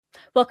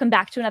Welcome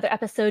back to another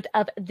episode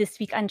of This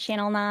Week on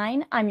Channel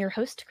 9. I'm your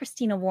host,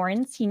 Christina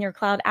Warren, Senior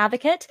Cloud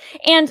Advocate.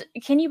 And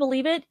can you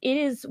believe it?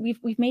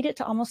 We've made it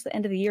to almost the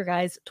end of the year,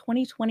 guys.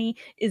 2020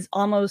 is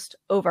almost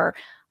over.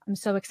 I'm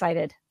so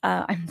excited.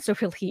 I'm so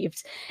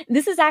relieved.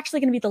 This is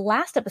actually going to be the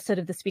last episode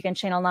of This Week on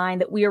Channel 9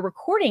 that we are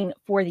recording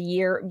for the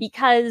year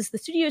because the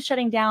studio is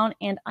shutting down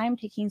and I'm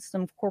taking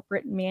some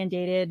corporate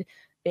mandated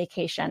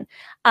vacation.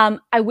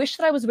 I wish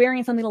that I was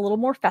wearing something a little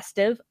more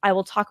festive. I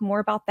will talk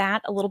more about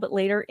that a little bit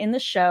later in the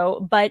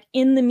show. But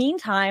in the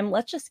meantime,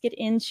 let's just get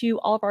into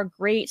all of our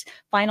great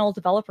final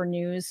developer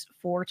news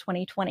for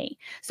 2020.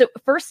 So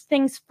first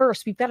things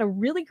first, we've got a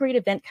really great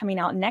event coming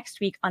out next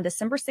week on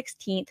December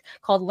 16th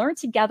called Learn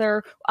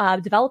Together,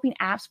 Developing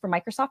Apps for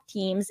Microsoft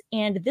Teams.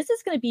 And this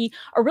is going to be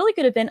a really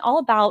good event all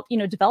about,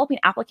 developing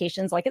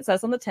applications like it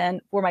says on the tin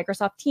for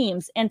Microsoft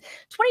Teams. And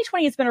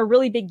 2020 has been a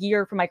really big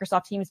year for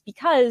Microsoft Teams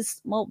because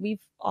we've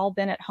all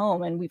been at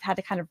home and we've had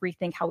to kind of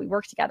rethink how we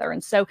work together.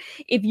 And so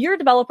if you're a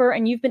developer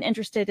and you've been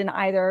interested in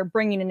either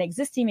bringing an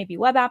existing maybe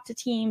web app to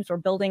Teams or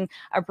building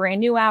a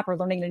brand new app or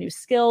learning a new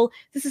skill,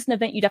 this is an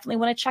event you definitely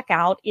want to check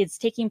out. It's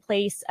taking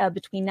place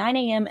between 9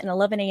 a.m. and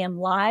 11 a.m.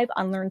 live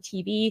on Learn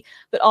TV,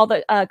 but all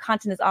the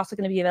content is also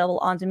going to be available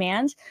on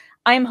demand.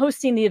 I am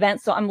hosting the event,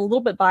 so I'm a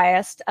little bit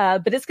biased,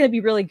 but it's going to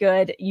be really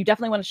good. You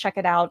definitely want to check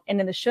it out. And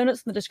in the show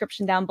notes in the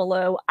description down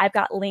below, I've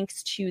got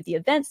links to the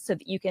events so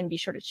that you can be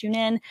sure to tune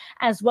in,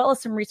 as well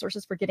as some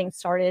resources for getting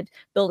started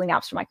building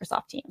apps for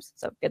Microsoft Teams.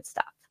 So good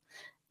stuff.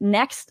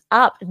 Next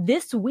up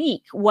this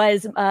week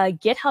was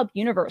GitHub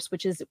Universe,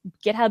 which is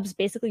GitHub's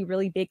basically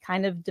really big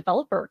kind of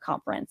developer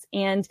conference.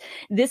 And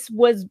this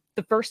was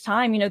the first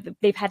time, that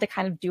they've had to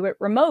kind of do it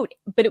remote,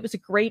 but it was a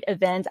great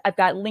event. I've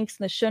got links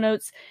in the show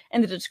notes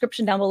and the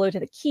description down below to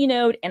the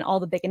keynote and all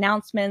the big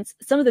announcements.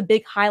 Some of the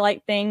big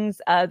highlight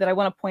things that I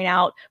want to point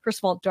out, first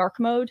of all, dark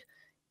mode.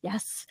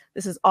 Yes,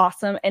 this is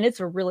awesome. And it's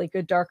a really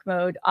good dark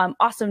mode.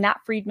 Also, Nat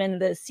Friedman,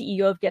 the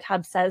CEO of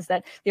GitHub, says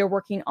that they're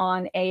working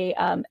on a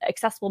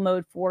accessible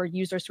mode for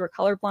users who are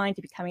colorblind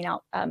to be coming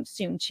out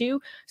soon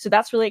too. So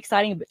that's really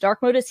exciting. But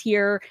dark mode is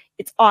here.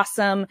 It's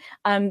awesome.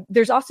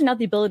 There's also now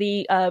the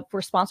ability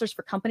for sponsors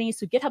for companies.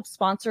 So GitHub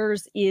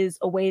Sponsors is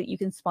a way that you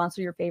can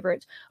sponsor your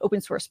favorite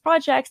open source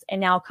projects. And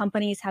now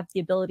companies have the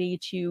ability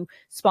to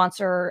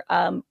sponsor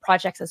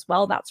projects as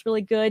well. That's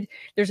really good.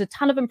 There's a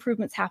ton of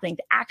improvements happening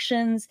to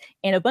actions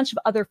and a bunch of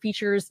other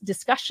features.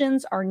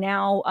 Discussions are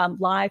now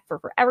live for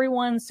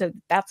everyone. So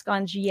that's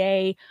gone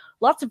GA.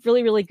 Lots of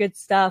really, really good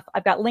stuff.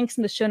 I've got links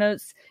in the show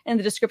notes and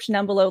the description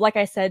down below, like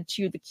I said,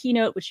 to the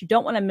keynote, which you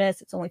don't want to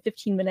miss. It's only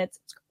 15 minutes.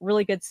 It's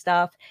really good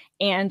stuff,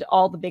 and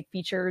all the big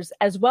features,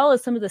 as well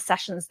as some of the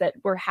sessions that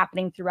were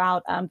happening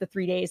throughout the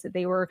 3 days that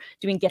they were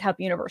doing GitHub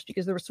Universe,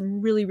 because there were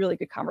some really, really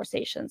good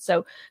conversations.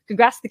 So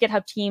congrats to the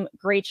GitHub team.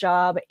 Great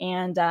job.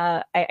 And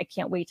I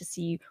can't wait to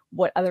see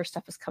what other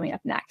stuff is coming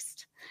up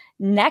next.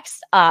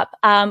 Next up,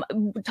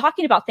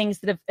 talking about things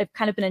that have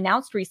kind of been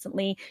announced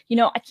recently.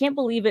 I can't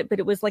believe it, but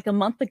it was like a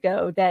month ago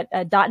that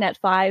 .NET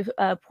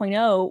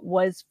 5.0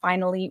 was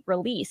finally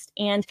released.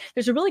 And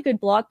there's a really good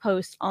blog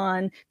post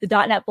on the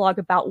 .NET blog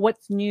about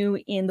what's new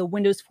in the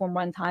Windows Form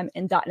runtime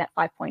in .NET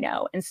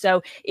 5.0. And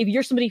so if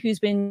you're somebody who's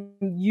been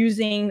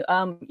using,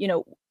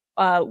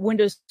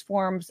 Windows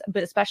Forms,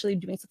 but especially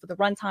doing stuff with the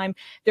runtime,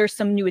 there's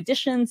some new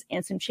additions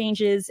and some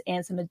changes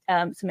and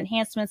some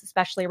enhancements,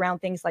 especially around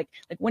things like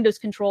Windows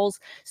controls.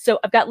 So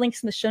I've got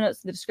links in the show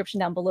notes in the description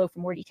down below for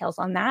more details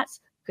on that.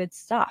 Good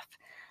stuff.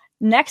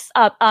 Next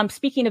up,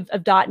 speaking of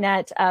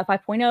 .NET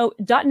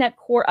 5.0, .NET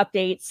Core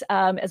updates,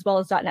 as well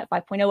as .NET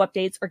 5.0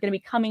 updates, are going to be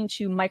coming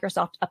to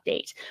Microsoft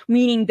Update,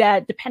 meaning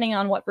that depending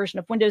on what version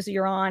of Windows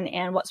you're on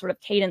and what sort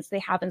of cadence they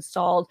have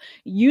installed,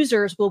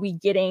 users will be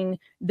getting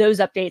those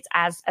updates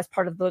as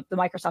part of the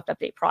Microsoft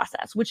Update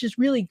process, which is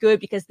really good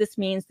because this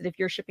means that if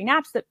you're shipping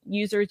apps that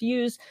users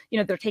use,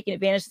 they're taking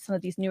advantage of some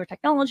of these newer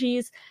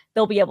technologies,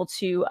 they'll be able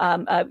to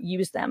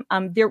use them.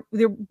 There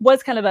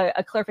was kind of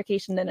a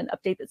clarification and an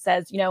update that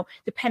says,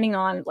 depending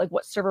on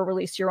what server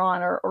release you're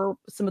on or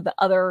some of the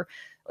other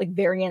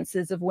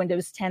variances of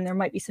Windows 10, there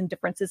might be some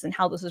differences in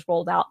how this is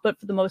rolled out. But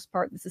for the most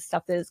part, this is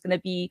stuff that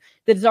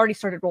has already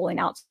started rolling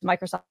out. So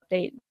Microsoft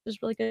Update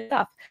is really good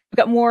stuff. We've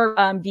got more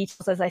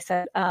details, as I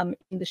said, in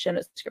the show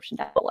notes description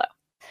down below.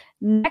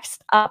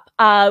 Next up,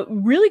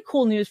 really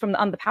cool news on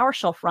the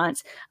PowerShell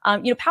front.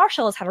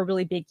 PowerShell has had a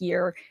really big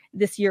year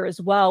this year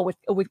as well with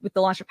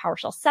the launch of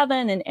PowerShell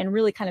 7 and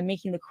really kind of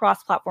making the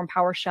cross-platform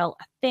PowerShell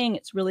a thing.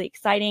 It's really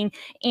exciting.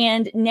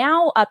 And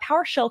now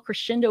PowerShell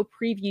Crescendo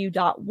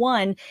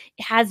Preview.1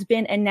 has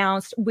been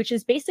announced, which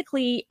is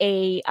basically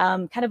a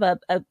kind of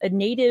a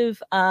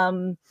native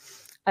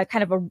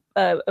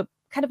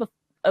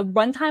a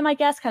runtime, I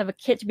guess, kind of a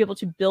kit to be able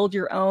to build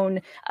your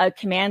own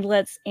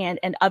commandlets and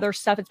other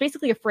stuff. It's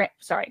basically let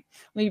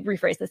me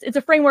rephrase this. It's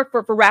a framework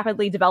for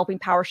rapidly developing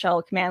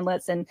PowerShell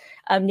commandlets and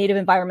native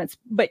environments,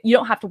 but you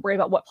don't have to worry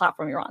about what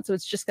platform you're on. So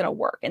it's just going to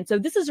work. And so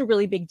this is a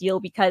really big deal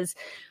because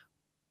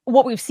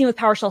what we've seen with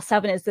PowerShell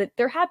 7 is that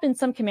there have been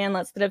some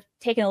commandlets that have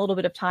taken a little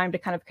bit of time to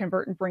kind of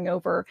convert and bring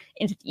over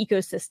into the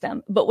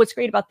ecosystem. But what's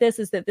great about this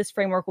is that this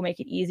framework will make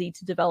it easy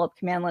to develop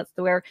commandlets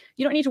where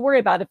you don't need to worry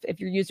about if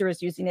your user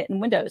is using it in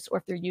Windows, or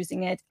if they're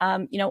using it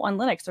on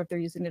Linux, or if they're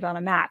using it on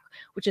a Mac,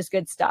 which is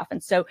good stuff.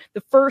 And so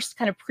the first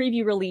kind of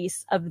preview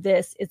release of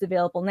this is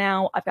available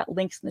now. I've got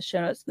links in the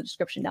show notes in the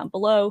description down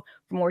below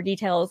for more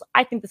details.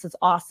 I think this is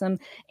awesome.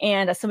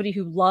 And as somebody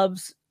who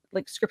loves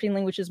like scripting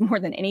languages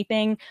more than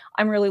anything,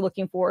 I'm really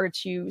looking forward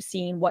to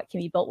seeing what can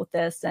be built with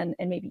this, and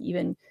maybe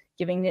even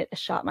giving it a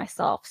shot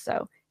myself.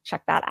 So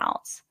check that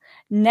out.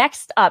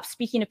 Next up,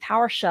 speaking of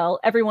PowerShell,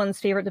 everyone's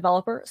favorite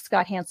developer,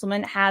 Scott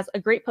Hanselman, has a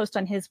great post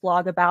on his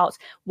blog about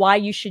why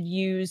you should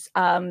use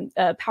a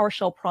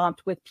PowerShell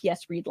prompt with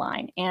PS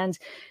readline. And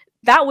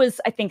that was,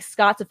 I think,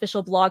 Scott's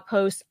official blog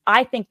post.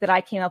 I think that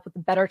I came up with a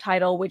better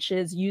title, which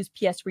is use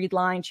PS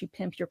readline to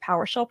pimp your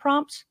PowerShell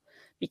prompt,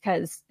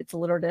 because it's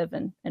alliterative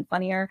and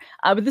funnier.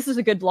 But this is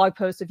a good blog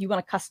post if you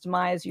want to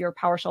customize your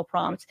PowerShell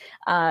prompt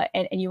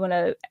and you want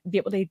to be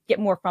able to get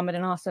more from it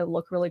and also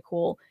look really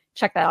cool.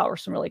 Check that out for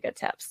some really good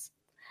tips.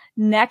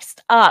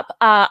 Next up,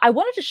 I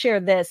wanted to share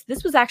this.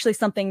 This was actually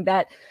something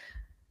that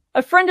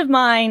a friend of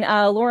mine,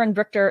 Lauren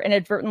Richter,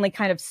 inadvertently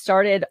kind of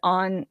started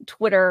on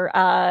Twitter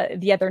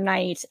the other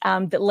night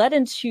that led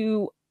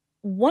into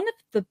one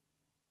of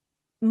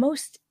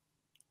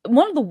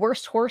the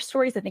worst horror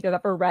stories I think I've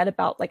ever read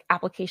about like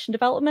application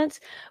development.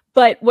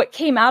 But what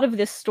came out of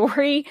this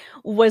story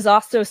was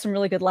also some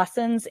really good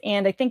lessons.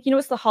 And I think,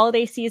 it's the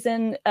holiday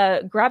season,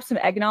 grab some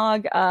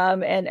eggnog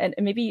and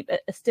maybe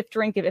a stiff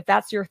drink if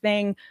that's your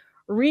thing.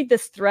 Read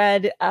this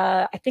thread.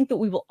 I think that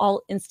we will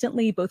all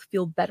instantly both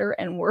feel better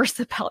and worse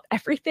about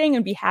everything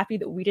and be happy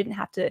that we didn't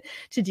have to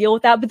deal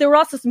with that. But there were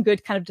also some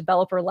good kind of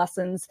developer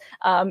lessons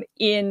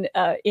in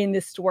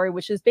this story,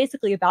 which is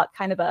basically about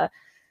kind of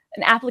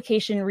an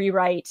application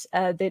rewrite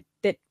that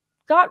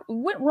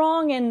went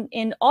wrong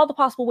in all the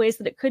possible ways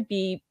that it could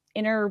be,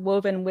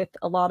 interwoven with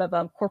a lot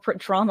of corporate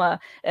drama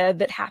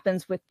that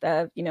happens with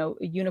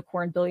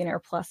unicorn billionaire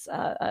plus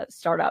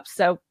startups.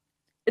 So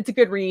it's a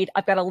good read.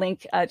 I've got a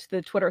link to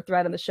the Twitter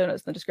thread in the show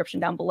notes in the description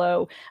down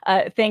below.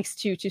 Thanks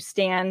to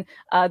Stan,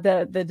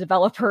 the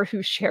developer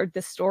who shared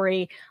this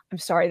story. I'm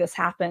sorry this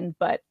happened,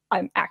 but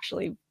I'm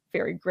actually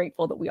very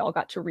grateful that we all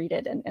got to read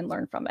it and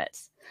learn from it.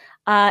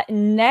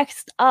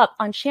 Next up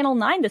on Channel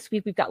 9 this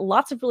week, we've got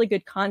lots of really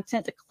good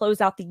content to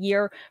close out the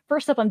year.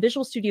 First up on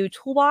Visual Studio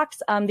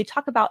Toolbox, they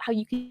talk about how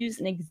you can use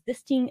an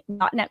existing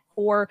 .NET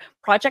Core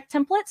project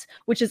template,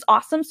 which is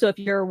awesome. So if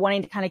you're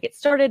wanting to kind of get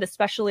started,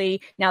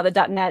 especially now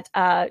that .NET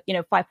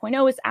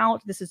 5.0 is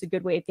out, this is a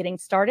good way of getting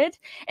started.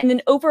 And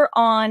then over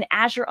on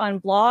Azure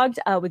Unblogged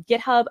with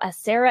GitHub,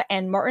 Sarah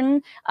and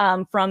Martin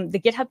from the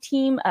GitHub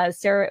team.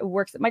 Sarah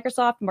works at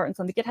Microsoft, Martin's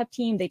on the GitHub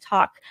team. They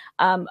talk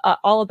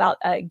all about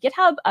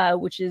GitHub,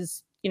 which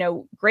is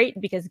great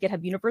because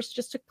GitHub Universe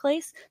just took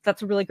place.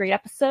 That's a really great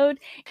episode.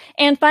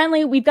 And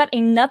finally, we've got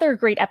another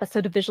great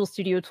episode of Visual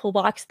Studio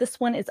Toolbox. This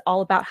one is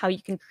all about how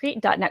you can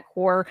create .NET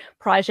Core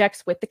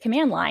projects with the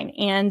command line.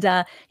 And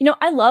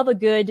I love a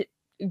good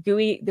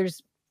GUI.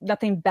 There's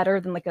nothing better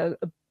than like a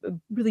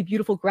really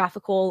beautiful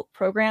graphical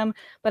program,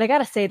 but I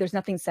gotta say, there's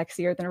nothing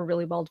sexier than a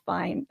really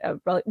well-defined,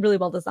 really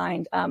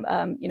well-designed,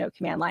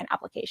 command line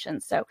application.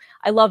 So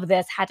I love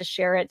this. Had to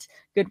share it.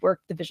 Good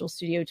work, the Visual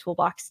Studio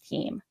Toolbox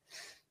team.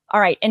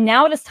 All right, and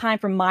now it is time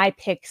for my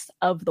picks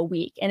of the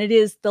week, and it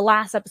is the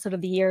last episode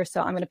of the year,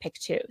 so I'm going to pick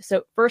two.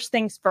 So first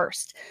things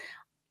first.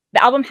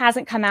 The album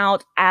hasn't come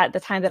out at the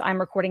time that I'm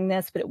recording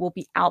this, but it will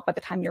be out by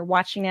the time you're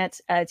watching it.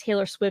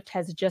 Taylor Swift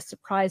has just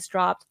surprise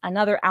dropped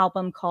another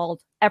album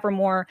called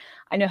Evermore.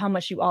 I know how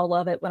much you all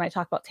love it when I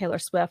talk about Taylor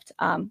Swift.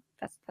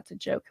 That's a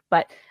joke,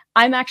 but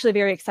I'm actually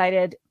very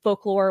excited.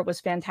 Folklore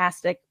was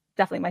fantastic.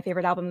 Definitely my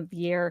favorite album of the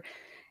year.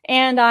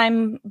 And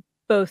I'm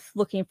both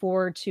looking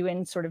forward to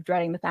and sort of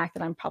dreading the fact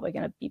that I'm probably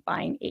going to be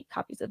buying 8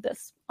 copies of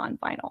this on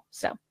vinyl.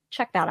 So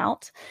check that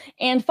out.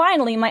 And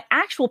finally, my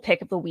actual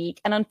pick of the week.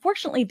 And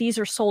unfortunately, these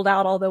are sold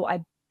out, although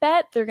I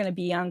bet they're going to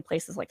be on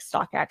places like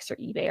StockX or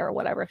eBay or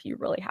whatever if you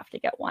really have to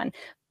get one.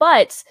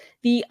 But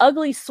the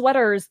ugly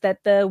sweaters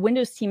that the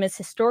Windows team has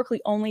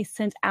historically only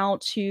sent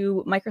out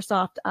to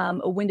Microsoft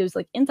Windows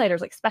like insiders,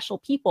 like special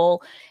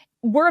people,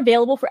 were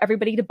available for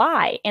everybody to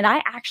buy. And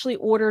I actually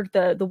ordered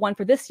the one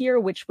for this year,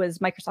 which was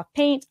Microsoft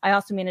Paint. I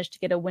also managed to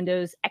get a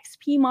Windows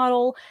XP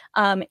model.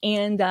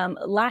 And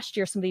last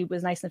year, somebody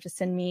was nice enough to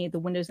send me the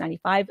Windows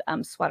 95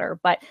 sweater,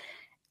 but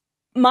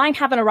mine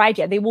haven't arrived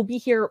yet. They will be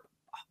here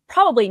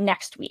probably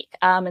next week.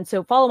 And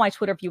so follow my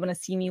Twitter if you want to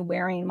see me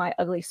wearing my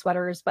ugly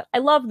sweaters. But I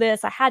love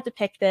this. I had to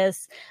pick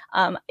this.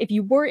 If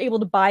you were able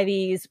to buy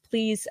these,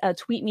 please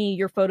tweet me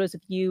your photos of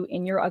you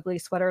in your ugly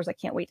sweaters. I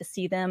can't wait to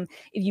see them.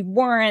 If you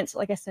weren't,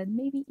 like I said,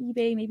 maybe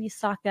eBay, maybe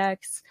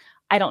StockX.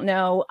 I don't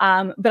know.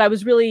 But I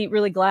was really,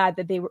 really glad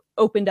that they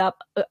opened up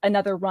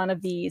another run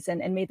of these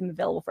and made them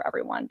available for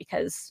everyone,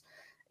 because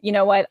you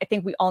know what? I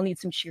think we all need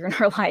some cheer in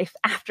our life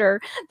after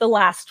the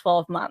last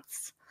 12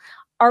 months.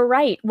 All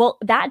right. Well,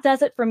 that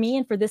does it for me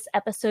and for this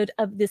episode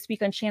of This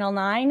Week on Channel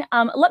 9.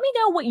 Let me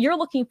know what you're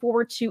looking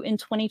forward to in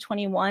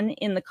 2021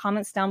 in the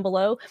comments down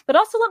below, but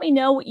also let me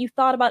know what you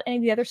thought about any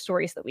of the other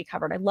stories that we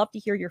covered. I'd love to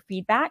hear your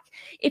feedback.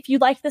 If you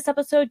liked this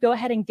episode, go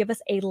ahead and give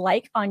us a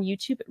like on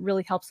YouTube. It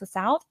really helps us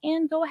out.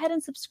 And go ahead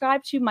and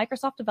subscribe to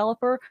Microsoft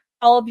Developer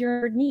for all of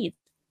your needs.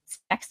 See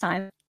you next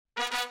time.